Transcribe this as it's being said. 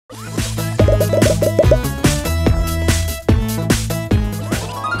The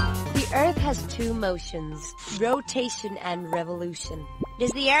Earth has two motions, rotation and revolution.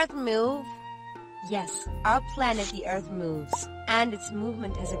 Does the Earth move? Yes, our planet, the Earth, moves, and its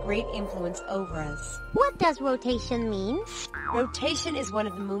movement has a great influence over us. What does rotation mean? Rotation is one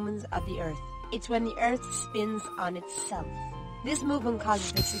of the movements of the Earth. It's when the Earth spins on itself. This movement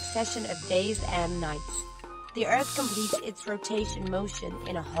causes a succession of days and nights. The Earth completes its rotation motion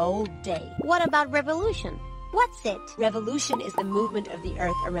in a whole day. What about revolution? What's it? Revolution is the movement of the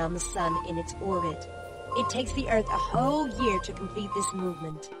Earth around the Sun in its orbit. It takes the Earth a whole year to complete this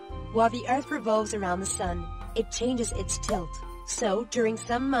movement. While the Earth revolves around the Sun, it changes its tilt. So, during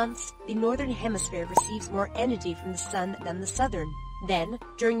some months, the northern hemisphere receives more energy from the Sun than the southern. Then,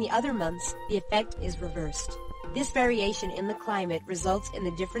 during the other months, the effect is reversed. This variation in the climate results in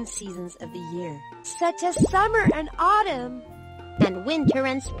the different seasons of the year, such as summer and autumn, and winter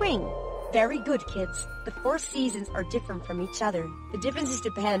and spring. Very good, kids. The 4 seasons are different from each other. The differences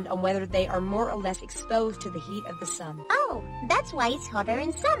depend on whether they are more or less exposed to the heat of the sun. Oh, that's why it's hotter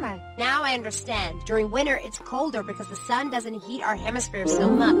in summer. Now I understand. During winter, it's colder because the sun doesn't heat our hemisphere so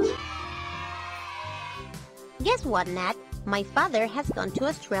much. Guess what, Nat? My father has gone to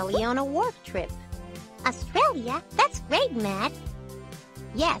Australia on a work trip. Australia? That's great, Matt.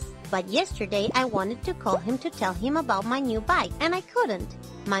 Yes, but yesterday I wanted to call him to tell him about my new bike, and I couldn't.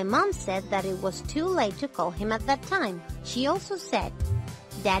 My mom said that it was too late to call him at that time. She also said,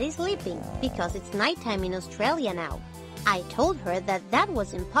 Daddy's sleeping because it's nighttime in Australia now. I told her that that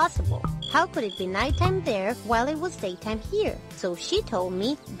was impossible. How could it be nighttime there while it was daytime here? So she told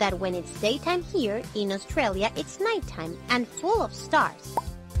me that when it's daytime here in Australia, it's nighttime and full of stars.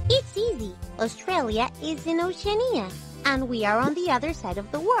 It's easy. Australia is in Oceania, and we are on the other side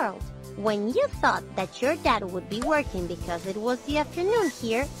of the world. When you thought that your dad would be working because it was the afternoon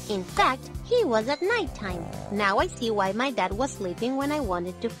here, in fact, he was at nighttime. Now I see why my dad was sleeping when I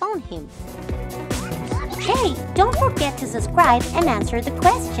wanted to phone him. Hey, don't forget to subscribe and answer the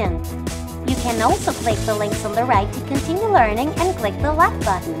question. You can also click the links on the right to continue learning and click the like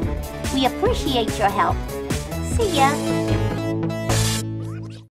button. We appreciate your help. See ya!